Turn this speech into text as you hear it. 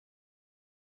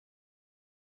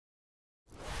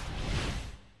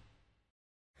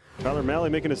Tyler Mahle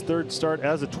making his third start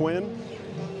as a Twin.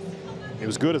 He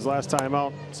was good his last time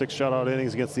out. 6 shutout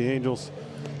innings against the Angels.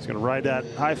 He's going to ride that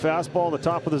high fastball in the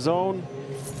top of the zone.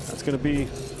 That's going to be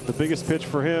the biggest pitch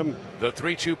for him. The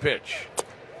 3-2 pitch.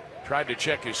 Tried to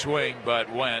check his swing,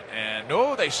 but went, and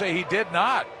no, they say he did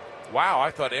not. Wow, I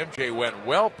thought MJ went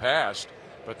well past,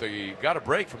 but they got a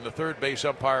break from the third base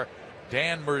umpire,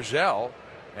 Dan Merzel,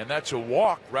 and that's a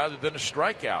walk rather than a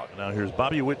strikeout. Now here's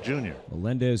Bobby Witt Jr.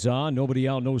 Melendez on, nobody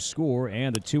out, no score,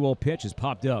 and the 2-0 pitch has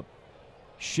popped up.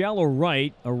 Shallow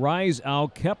right, Arise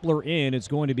out, Kepler in. It's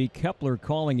going to be Kepler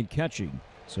calling and catching.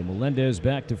 So Melendez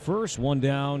back to first, 1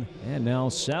 down, and now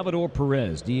Salvador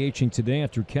Perez DHing today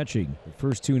after catching the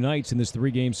first 2 nights in this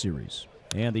 3-game series.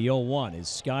 And the 0-1 is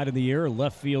skied in the air,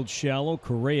 left field shallow,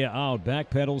 Correa out,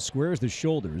 backpedal, squares the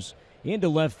shoulders. Into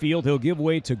left field, he'll give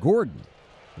way to Gordon,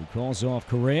 who calls off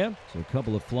Correa. So a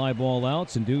couple of fly ball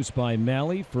outs induced by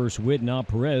Mahle. First Witt, now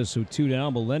Perez, so 2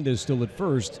 down. Melendez still at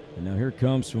first. And now here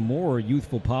comes some more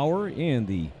youthful power in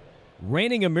the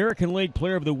reigning American League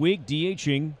Player of the Week,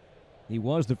 DHing. He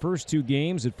was the first 2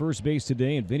 games at first base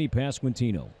today, and Vinny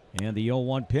Pasquantino. And the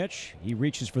 0-1 pitch, he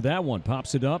reaches for that one,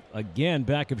 pops it up, again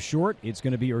back of short. It's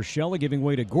going to be Urshela giving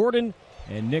way to Gordon,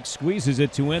 and Nick squeezes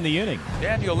it to end the inning.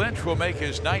 Daniel Lynch will make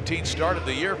his 19th start of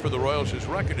the year for the Royals. His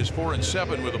record is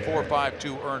 4-7 with a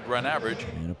 4.52 earned run average.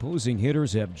 And opposing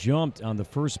hitters have jumped on the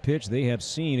first pitch they have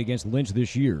seen against Lynch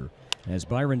this year, as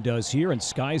Byron does here and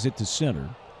skies it to center.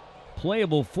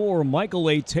 Playable for Michael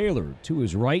A. Taylor to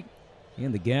his right.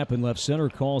 In the gap in left center,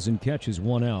 calls and catches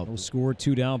 1 out. No score,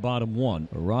 2 down, bottom 1.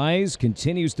 Arise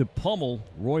continues to pummel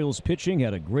Royals pitching.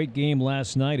 Had a great game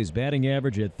last night. His batting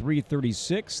average at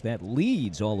 .336. That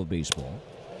leads all of baseball.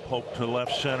 Poke to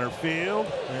left center field,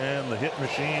 and the hit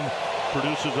machine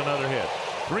produces another hit.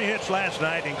 3 hits last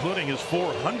night, including his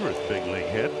 400th big league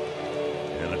hit.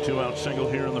 And a 2-out single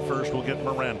here in the first will get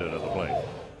Miranda to the plate.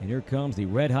 And here comes the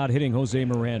red-hot hitting Jose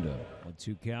Miranda.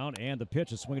 1-2 count, and the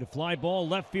pitch, a swing to fly ball,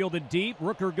 left field and deep.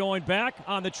 Rooker going back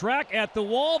on the track at the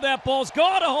wall. That ball's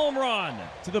gone, a home run.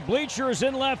 To the bleachers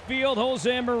in left field,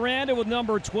 Jose Miranda with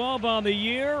number 12 on the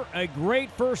year. A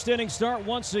great first inning start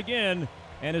once again,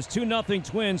 and his 2-0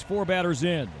 Twins, 4 batters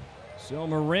in. So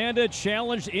Miranda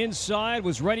challenged inside,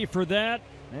 was ready for that,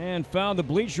 and found the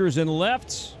bleachers in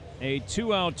left. A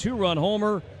 2-out, 2-run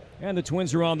homer, and the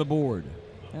Twins are on the board.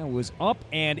 That was up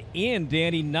and in,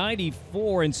 Danny,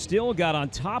 94, and still got on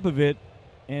top of it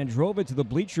and drove it to the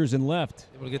bleachers and left.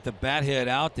 Able to get the bat head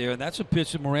out there, and that's a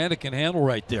pitch that Miranda can handle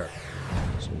right there.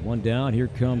 So 1 down, here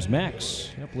comes Max.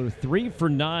 Kepler 3 for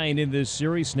 9 in this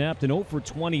series, snapped an 0 for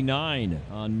 29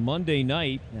 on Monday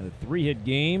night. Had a 3-hit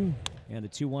game, and the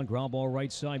 2-1 ground ball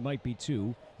right side might be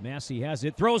 2. Massey has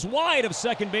it, throws wide of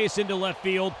second base into left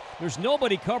field. There's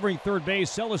nobody covering third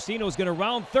base. Celestino's going to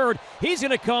round third. He's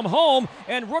going to come home,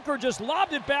 and Rooker just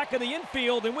lobbed it back in the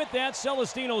infield, and with that,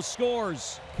 Celestino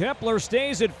scores. Kepler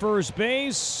stays at first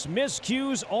base.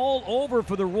 Miscues all over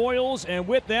for the Royals, and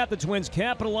with that, the Twins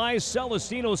capitalize.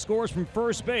 Celestino scores from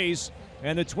first base,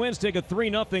 and the Twins take a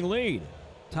 3-0 lead.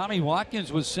 Tommy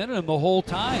Watkins was sending him the whole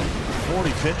time.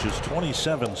 40 pitches,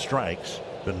 27 strikes,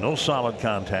 but no solid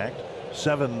contact.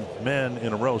 7 men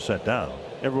in a row set down.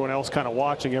 Everyone else kind of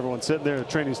watching, everyone sitting there, the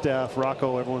training staff,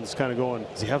 Rocco, everyone's kind of going,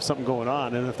 does he have something going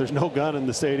on? And if there's no gun in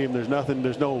the stadium, there's nothing,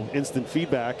 there's no instant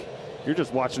feedback. You're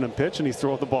just watching him pitch, and he's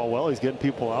throwing the ball well. He's getting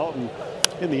people out, and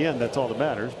in the end, that's all that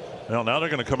matters. Well, now they're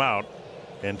going to come out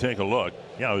and take a look.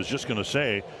 Yeah, I was just going to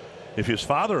say, if his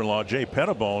father-in-law, Jay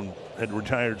Pettibone, had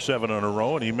retired 7 in a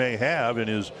row, and he may have in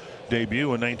his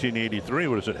debut in 1983,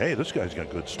 would have said, hey, this guy's got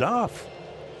good stuff.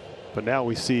 But now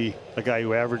we see a guy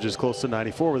who averages close to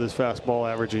 94 with his fastball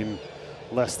averaging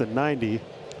less than 90.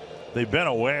 They've been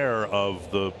aware of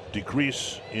the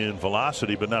decrease in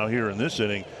velocity, but now here in this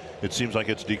inning, it seems like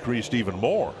it's decreased even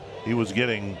more. He was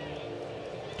getting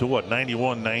to what,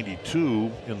 91,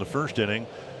 92 in the first inning.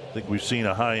 I think we've seen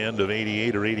a high end of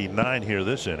 88 or 89 here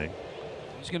this inning.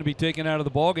 He's going to be taken out of the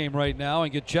ballgame right now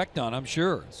and get checked on, I'm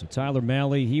sure. So Tyler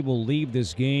Mahle, he will leave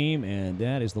this game, and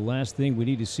that is the last thing we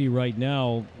need to see right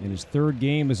now in his 3rd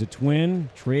game as a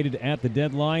Twin, traded at the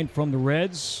deadline from the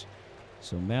Reds.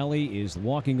 So Mahle is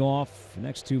walking off.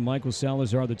 Next to Michael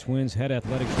Salazar, the Twins' head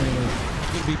athletic trainer.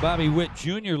 It's going to be Bobby Witt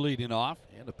Jr. leading off,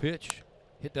 and a pitch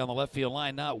hit down the left field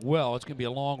line, not well. It's going to be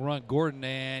a long run. Gordon,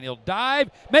 and he'll dive,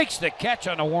 makes the catch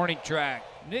on the warning track.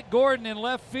 Nick Gordon in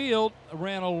left field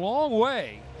ran a long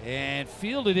way and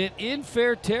fielded it in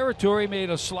fair territory,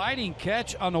 made a sliding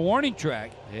catch on the warning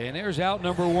track. And there's out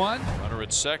number 1. Runner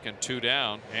at second, 2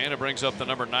 down, and it brings up the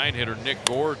number 9 hitter, Nick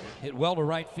Gordon. Hit well to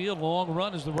right field. Long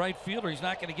run is the right fielder. He's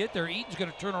not going to get there. Eaton's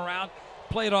going to turn around,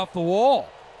 play it off the wall.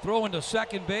 Throwing to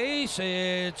second base.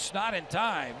 It's not in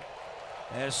time.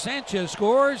 As Sanchez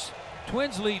scores,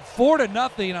 Twins lead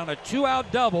 4-0 on a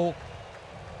 2-out double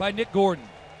by Nick Gordon.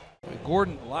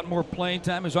 Gordon, a lot more playing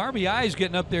time. His RBI is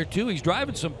getting up there, too. He's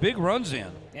driving some big runs in.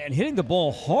 And hitting the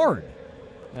ball hard.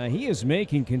 He is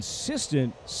making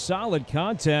consistent, solid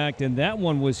contact, and that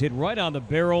one was hit right on the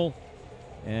barrel.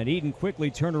 And Eaton quickly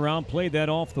turned around, played that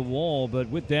off the wall. But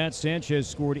with that, Sanchez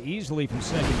scored easily from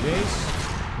second base.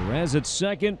 Perez at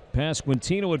second,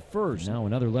 Pasquantino at first. Now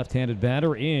another left-handed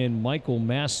batter in Michael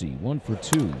Massey, 1 for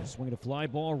 2. Swinging a fly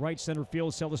ball, right center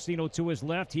field. Celestino to his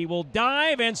left. He will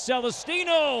dive, and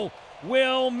Celestino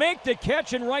will make the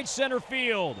catch in right center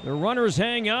field. The runners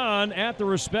hang on at the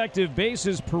respective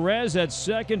bases. Perez at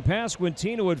second,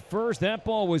 Pasquantino at first. That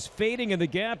ball was fading in the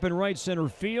gap in right center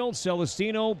field.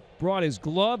 Celestino brought his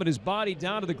glove and his body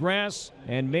down to the grass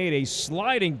and made a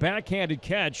sliding backhanded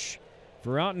catch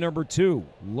for out number 2.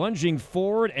 Lunging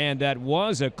forward, and that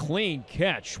was a clean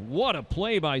catch. What a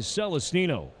play by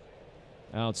Celestino.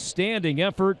 Outstanding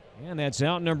effort, and that's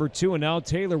out number 2, and now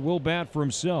Taylor will bat for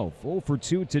himself. 0 for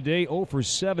 2 today, 0 for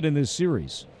 7 in this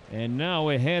series. And now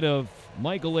ahead of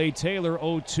Michael A. Taylor,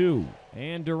 0-2.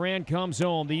 And Duran comes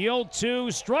home. The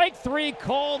 0-2, strike 3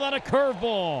 called on a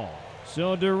curveball.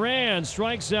 So Duran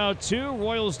strikes out 2,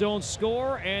 Royals don't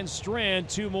score, and Strand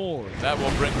 2 more. That will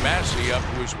bring Massey up,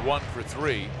 who's 1 for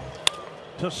 3.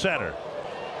 To center.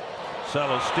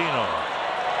 Celestino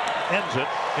ends it,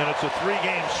 and it's a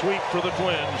 3-game sweep for the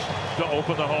Twins to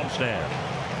open the homestand.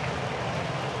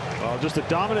 Well, just a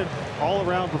dominant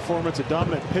all-around performance, a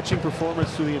dominant pitching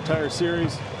performance through the entire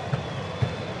series.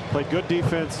 Played good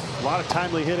defense, a lot of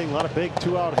timely hitting, a lot of big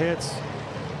 2-out hits.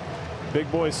 Big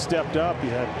boys stepped up. You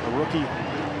had a rookie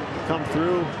come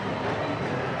through.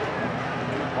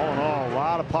 All in all, a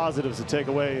lot of positives to take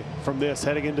away from this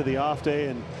heading into the off day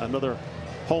and another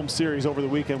home series over the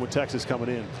weekend with Texas coming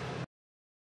in.